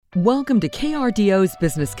Welcome to KRDO's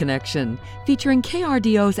Business Connection, featuring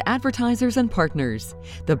KRDO's advertisers and partners,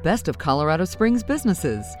 the best of Colorado Springs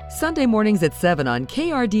businesses. Sunday mornings at 7 on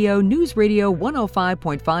KRDO News Radio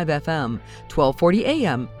 105.5 FM, 1240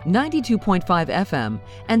 AM, 92.5 FM,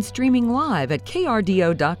 and streaming live at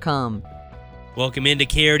krdo.com. Welcome into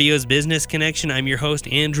KRDO's Business Connection. I'm your host,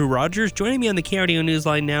 Andrew Rogers. Joining me on the KRDO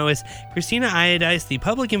Newsline now is Christina Iodice, the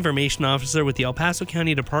Public Information Officer with the El Paso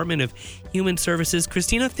County Department of Human Services.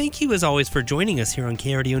 Christina, thank you as always for joining us here on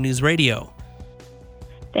KRDO News Radio.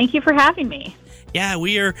 Thank you for having me. Yeah,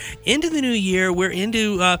 we are into the new year. We're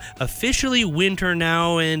into officially winter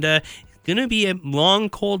now, and going to be a long,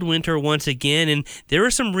 cold winter once again, and there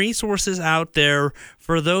are some resources out there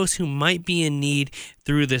for those who might be in need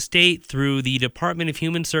through the state, through the Department of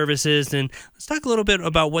Human Services. And let's talk a little bit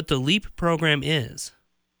about what the LEAP program is.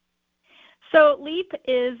 So LEAP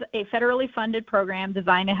is a federally funded program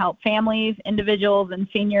designed to help families, individuals, and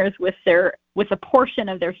seniors with a portion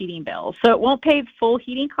of their heating bills. So it won't pay full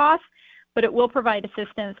heating costs, but it will provide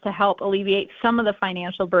assistance to help alleviate some of the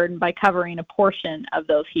financial burden by covering a portion of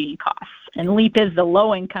those heating costs. And LEAP is the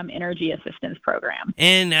Low-Income Energy Assistance Program.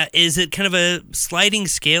 And is it kind of a sliding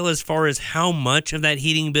scale as far as how much of that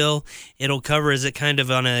heating bill it'll cover? Is it kind of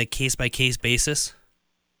on a case-by-case basis?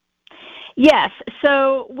 Yes.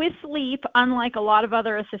 So with LEAP, unlike a lot of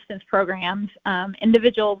other assistance programs,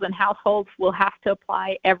 individuals and households will have to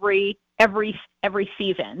apply every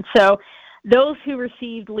season. So those who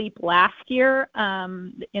received LEAP last year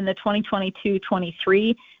in the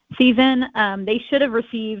 2022-23 season, they should have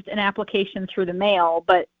received an application through the mail,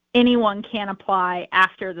 but anyone can apply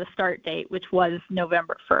after the start date, which was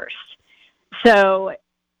November 1st. So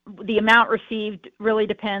the amount received really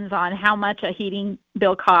depends on how much a heating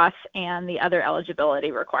bill costs and the other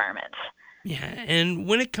eligibility requirements. Yeah, and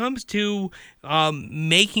when it comes to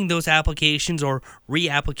making those applications or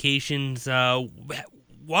reapplications,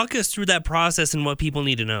 walk us through that process and what people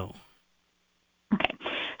need to know. Okay.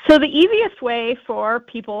 So the easiest way for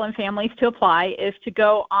people and families to apply is to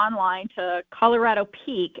go online to Colorado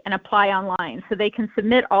Peak and apply online. So they can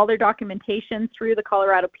submit all their documentation through the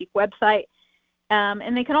Colorado Peak website.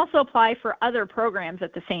 And they can also apply for other programs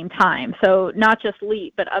at the same time. So not just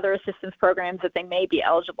LEAP, but other assistance programs that they may be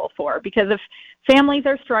eligible for. Because if families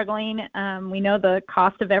are struggling, we know the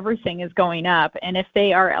cost of everything is going up. And if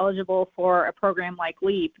they are eligible for a program like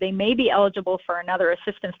LEAP, they may be eligible for another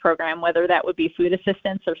assistance program, whether that would be food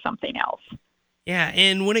assistance or something else. Yeah,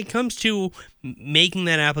 and when it comes to making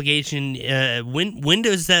that application, when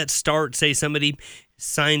does that start? Say somebody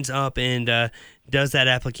signs up and does that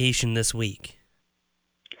application this week.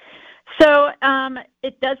 So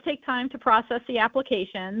it does take time to process the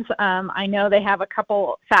applications. I know they have a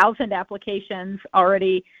couple thousand applications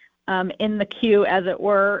already in the queue, as it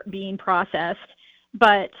were, being processed.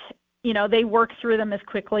 But, you know, they work through them as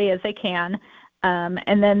quickly as they can.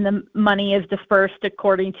 And then the money is dispersed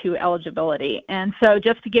according to eligibility. And so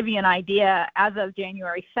just to give you an idea, as of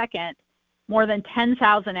January 2nd, more than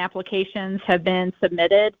 10,000 applications have been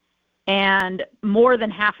submitted, and more than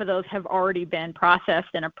half of those have already been processed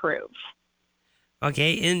and approved.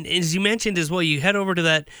 Okay, and as you mentioned as well, you head over to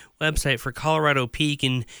that website for Colorado Peak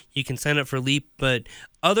and you can sign up for LEAP, but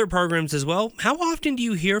other programs as well. How often do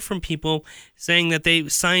you hear from people saying that they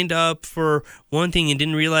signed up for one thing and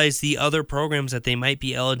didn't realize the other programs that they might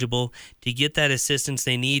be eligible to get that assistance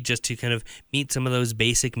they need just to kind of meet some of those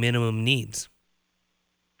basic minimum needs?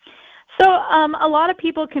 So a lot of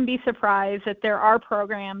people can be surprised that there are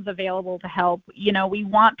programs available to help. You know, we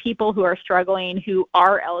want people who are struggling, who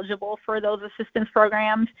are eligible for those assistance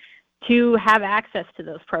programs, to have access to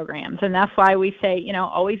those programs. And that's why we say, you know,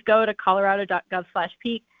 always go to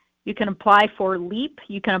colorado.gov/peak. You can apply for LEAP,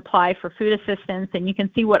 you can apply for food assistance, and you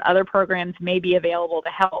can see what other programs may be available to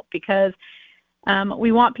help, because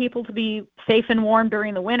we want people to be safe and warm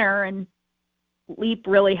during the winter, and LEAP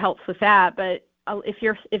really helps with that. But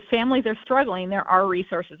if families are struggling, there are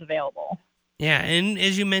resources available. Yeah, and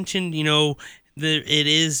as you mentioned, you know, it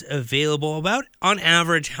is available. About on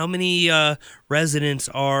average, how many residents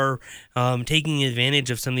are taking advantage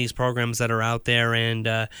of some of these programs that are out there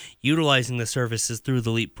and utilizing the services through the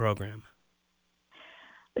LEAP program?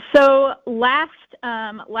 So last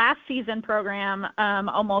season program,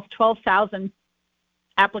 almost 12,000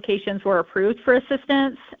 applications were approved for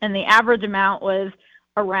assistance, and the average amount was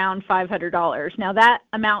around $500. Now that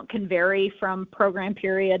amount can vary from program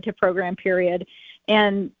period to program period,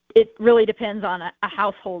 and it really depends on a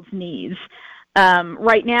household's needs.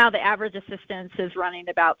 Right now, the average assistance is running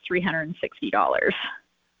about $360.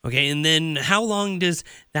 Okay, and then how long does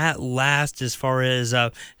that last as far as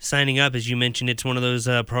signing up? As you mentioned, it's one of those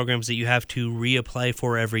programs that you have to reapply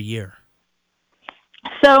for every year.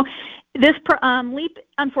 So this LEAP,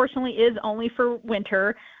 unfortunately, is only for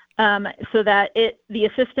winter, so that the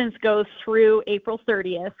assistance goes through April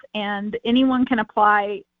 30th, and anyone can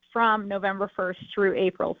apply from November 1st through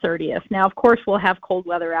April 30th. Now, of course, we'll have cold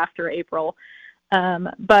weather after April,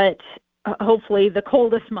 but hopefully the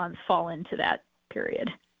coldest months fall into that period.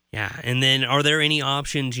 Yeah, and then are there any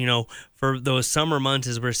options, for those summer months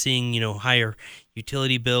as we're seeing, higher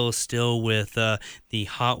utility bills still with the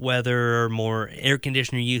hot weather or more air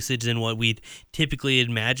conditioner usage than what we'd typically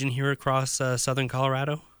imagine here across southern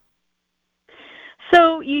Colorado?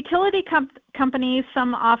 So utility companies,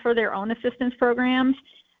 some offer their own assistance programs,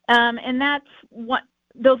 and that's what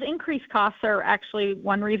those increased costs are actually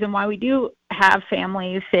one reason why we do have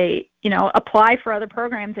families say, apply for other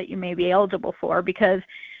programs that you may be eligible for, because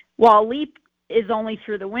while LEAP is only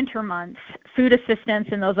through the winter months, food assistance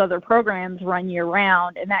and those other programs run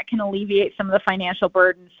year-round, and that can alleviate some of the financial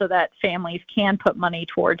burdens so that families can put money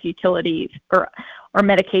towards utilities or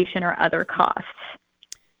medication or other costs.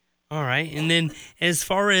 All right, and then as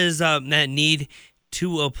far as that need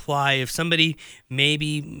to apply, if somebody may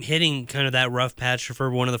be hitting kind of that rough patch for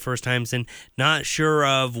one of the first times and not sure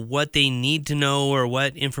of what they need to know or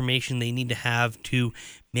what information they need to have to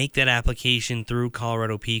make that application through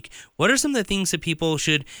Colorado Peak, what are some of the things that people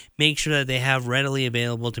should make sure that they have readily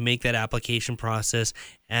available to make that application process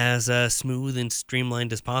as smooth and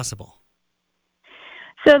streamlined as possible?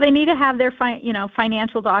 So they need to have their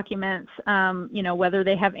financial documents, whether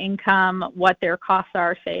they have income, what their costs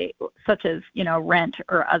are, say, such as, rent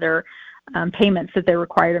or other payments that they're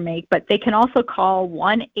required to make. But they can also call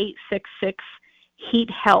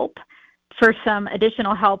 1-866-HEAT-HELP for some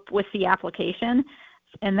additional help with the application.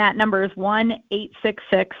 And that number is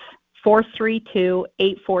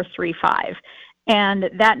 1-866-432-8435. And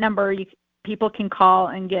that number people can call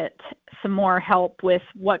and get some more help with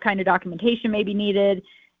what kind of documentation may be needed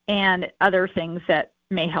and other things that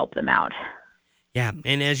may help them out. Yeah,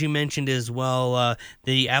 and as you mentioned as well,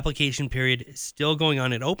 the application period is still going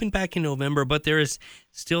on. It opened back in November, but there is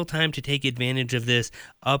still time to take advantage of this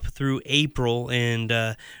up through April and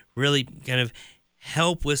really kind of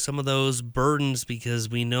help with some of those burdens, because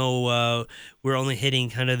we know we're only hitting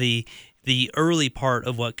kind of the early part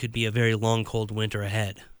of what could be a very long, cold winter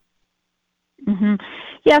ahead. Mm-hmm.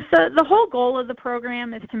 Yeah, so the whole goal of the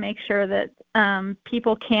program is to make sure that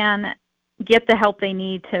people can get the help they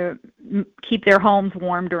need to keep their homes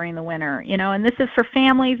warm during the winter. And this is for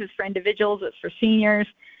families, it's for individuals, it's for seniors.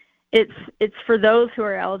 It's for those who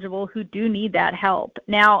are eligible who do need that help.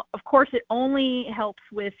 Now, of course, it only helps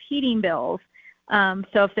with heating bills.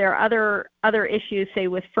 So if there are other issues, say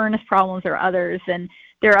with furnace problems or others, then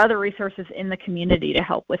there are other resources in the community to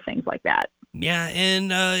help with things like that. Yeah,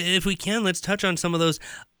 and if we can, let's touch on some of those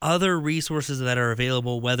other resources that are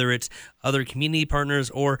available, whether it's other community partners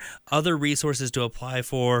or other resources to apply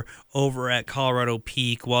for over at Colorado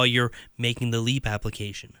Peak while you're making the LEAP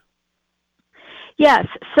application. Yes,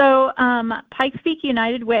 so Pikes Peak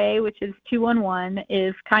United Way, which is 211,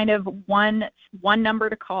 is kind of one number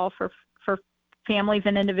to call for families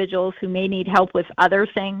and individuals who may need help with other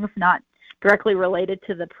things, not directly related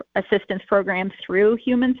to the assistance programs through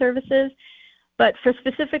Human Services. But for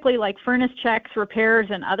specifically like furnace checks, repairs,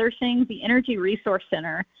 and other things, the Energy Resource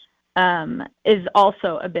Center is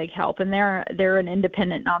also a big help, and they're an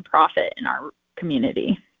independent nonprofit in our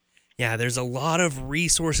community. Yeah, there's a lot of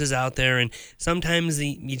resources out there, and sometimes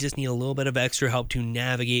you just need a little bit of extra help to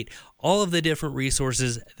navigate all of the different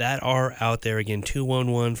resources that are out there. Again,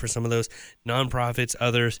 211 for some of those nonprofits,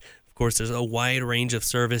 others. Of course, there's a wide range of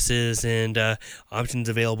services and options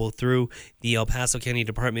available through the El Paso County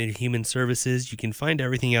Department of Human Services. You can find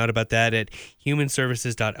everything out about that at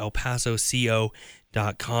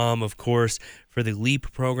humanservices.elpasoco.com. Of course, for the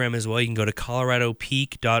LEAP program as well, you can go to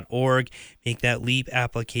coloradopeak.org, make that LEAP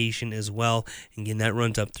application as well. And again, that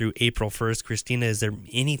runs up through April 1st. Christina, is there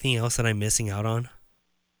anything else that I'm missing out on?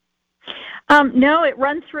 No, it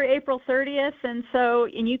runs through April 30th, and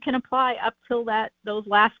you can apply up till those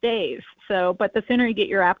last days. But the sooner you get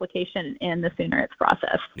your application in, the sooner it's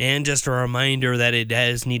processed. And just a reminder that it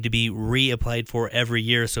does need to be reapplied for every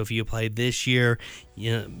year. So if you applied this year,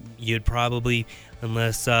 you'd probably,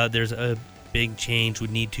 unless there's a big change,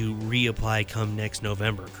 would need to reapply come next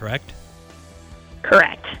November, correct?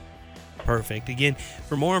 Correct. Perfect. Again,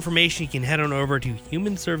 for more information, you can head on over to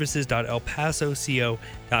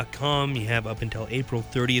humanservices.elpasoco.com. You have up until April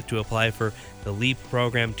 30th to apply for the LEAP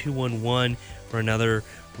program, 211 for another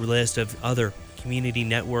list of other community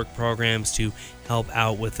network programs to help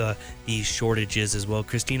out with these shortages as well.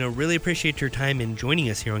 Christina, really appreciate your time in joining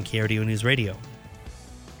us here on KRDO News Radio.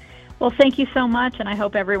 Well, thank you so much, and I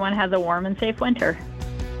hope everyone has a warm and safe winter.